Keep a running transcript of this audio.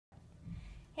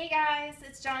Hey guys,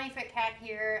 it's Jonni Khat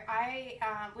here. I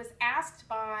was asked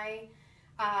by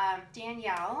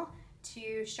Danielle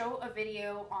to show a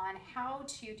video on how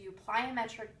to do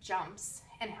plyometric jumps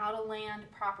and how to land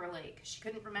properly because she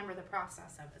couldn't remember the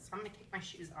process of it. So I'm going to kick my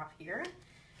shoes off here.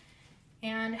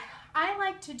 And I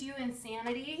like to do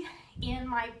insanity in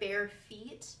my bare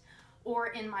feet or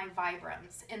in my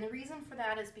Vibrams. And the reason for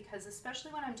that is because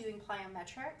especially when I'm doing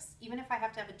plyometrics, even if I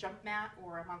have to have a jump mat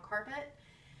or I'm on carpet,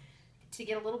 to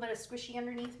get a little bit of squishy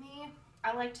underneath me,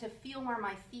 I like to feel where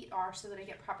my feet are so that I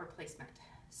get proper placement.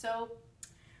 So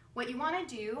what you want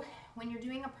to do when you're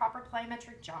doing a proper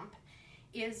plyometric jump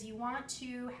is you want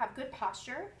to have good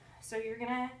posture. So you're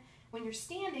gonna, when you're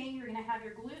standing, you're gonna have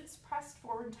your glutes pressed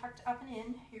forward and tucked up and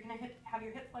in. You're gonna have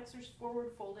your hip flexors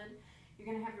forward folded. You're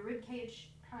gonna have your rib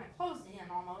cage kind of closed in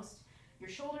almost. Your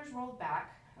shoulders rolled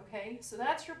back, okay? So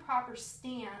that's your proper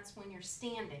stance when you're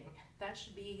standing. That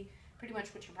should be pretty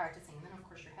much what you're practicing. And then of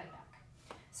course your head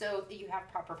back, so that you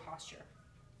have proper posture,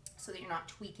 so that you're not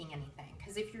tweaking anything.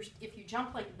 Because if you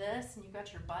jump like this and you've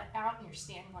got your butt out and you're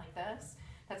standing like this,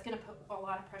 that's going to put a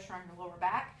lot of pressure on your lower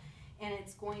back, and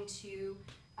it's going to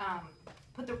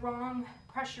put the wrong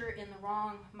pressure in the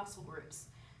wrong muscle groups.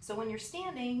 So when you're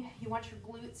standing, you want your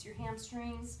glutes, your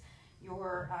hamstrings,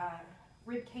 your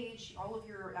rib cage, all of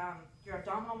your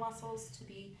abdominal muscles to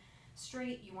be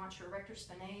straight. You want your erector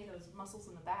spinae, those muscles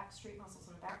in the back, straight muscles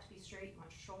in the back to be straight. You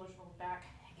want your shoulders rolled back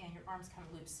and your arms kind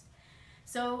of loose.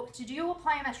 So to do a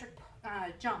plyometric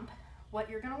jump, what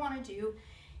you're going to want to do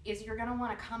is you're going to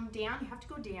want to come down. You have to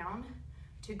go down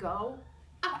to go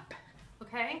up,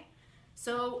 okay?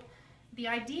 So the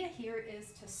idea here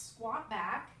is to squat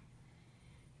back.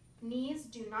 Knees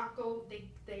do not go,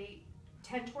 they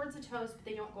tend towards the toes, but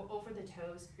they don't go over the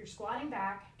toes. You're squatting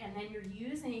back, and then you're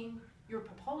using your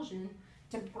propulsion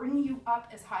to bring you up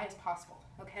as high as possible,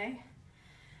 okay?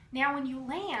 Now when you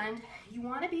land, you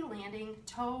want to be landing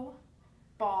toe,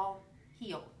 ball,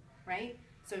 heel, right?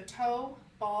 So toe,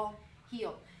 ball,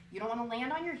 heel. You don't want to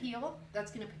land on your heel.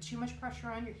 That's going to put too much pressure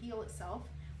on your heel itself.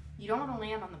 You don't want to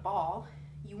land on the ball.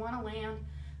 You want to land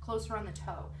closer on the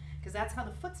toe, because that's how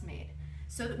the foot's made.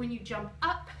 So that when you jump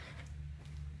up,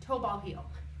 toe, ball, heel,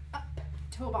 up,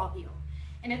 toe, ball, heel.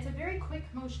 And it's a very quick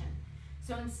motion.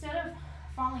 So instead of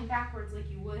falling backwards like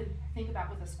you would think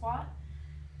about with a squat,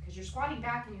 because you're squatting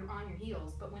back and you're on your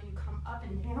heels, but when you come up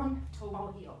and down, toe,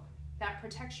 ball, heel. That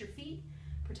protects your feet,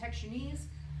 protects your knees,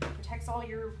 protects all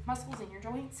your muscles and your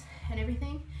joints and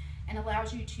everything, and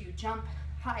allows you to jump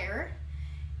higher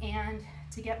and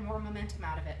to get more momentum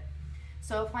out of it.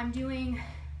 So if I'm doing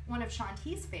one of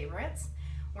Shanti's favorites,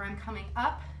 where I'm coming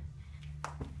up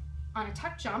on a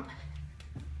tuck jump,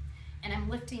 and I'm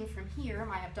lifting from here,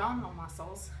 my abdominal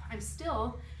muscles, I'm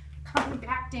still coming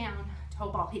back down, toe,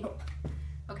 ball, heel,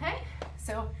 okay?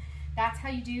 So that's how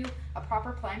you do a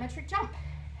proper plyometric jump.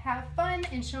 Have fun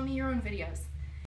and show me your own videos.